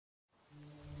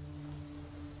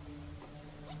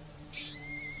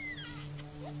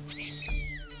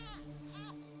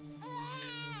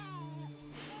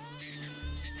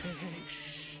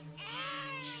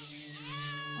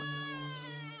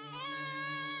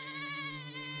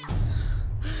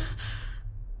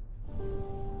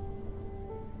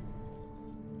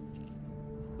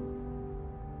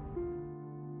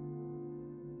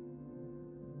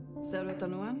Ser du etter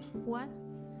noen? What?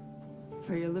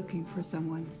 Are you looking for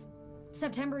someone?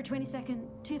 September 22nd,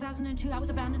 2002, I was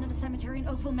abandoned at a cemetery in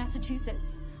Oakville,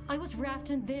 Massachusetts. I was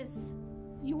wrapped in this.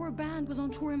 Your band was on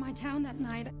tour in my town that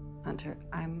night. Hunter,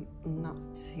 I'm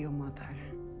not your mother.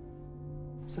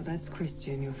 So that's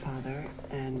Christian, your father,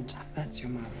 and that's your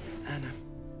mom, Anna.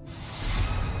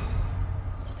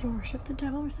 Did they worship the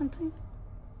devil or something?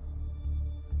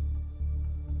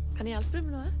 Kan jeg hjelpe deg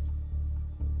med noe?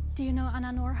 Do you know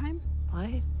Anna Norheim?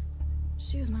 Nei.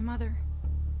 She was my mother.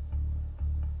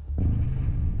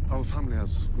 Our family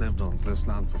has lived on this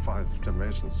land for 5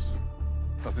 generations.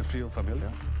 Does it feel familiar?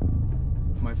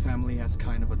 My family has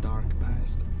kind of a dark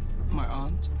past. My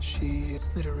aunt, she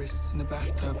slit her wrists in a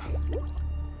bathtub.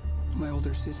 My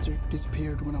older sister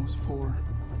disappeared when I was 4.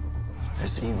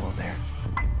 There's evil there.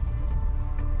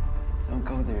 Don't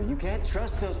go there. You can't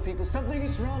trust those people. Something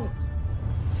is wrong.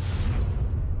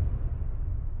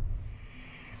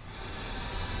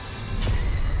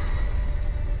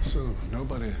 So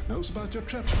nobody knows about your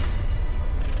trip?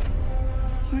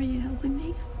 Are you helping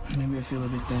me? Maybe I feel a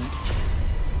bit bad.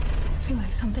 I feel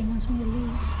like something wants me to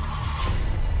leave.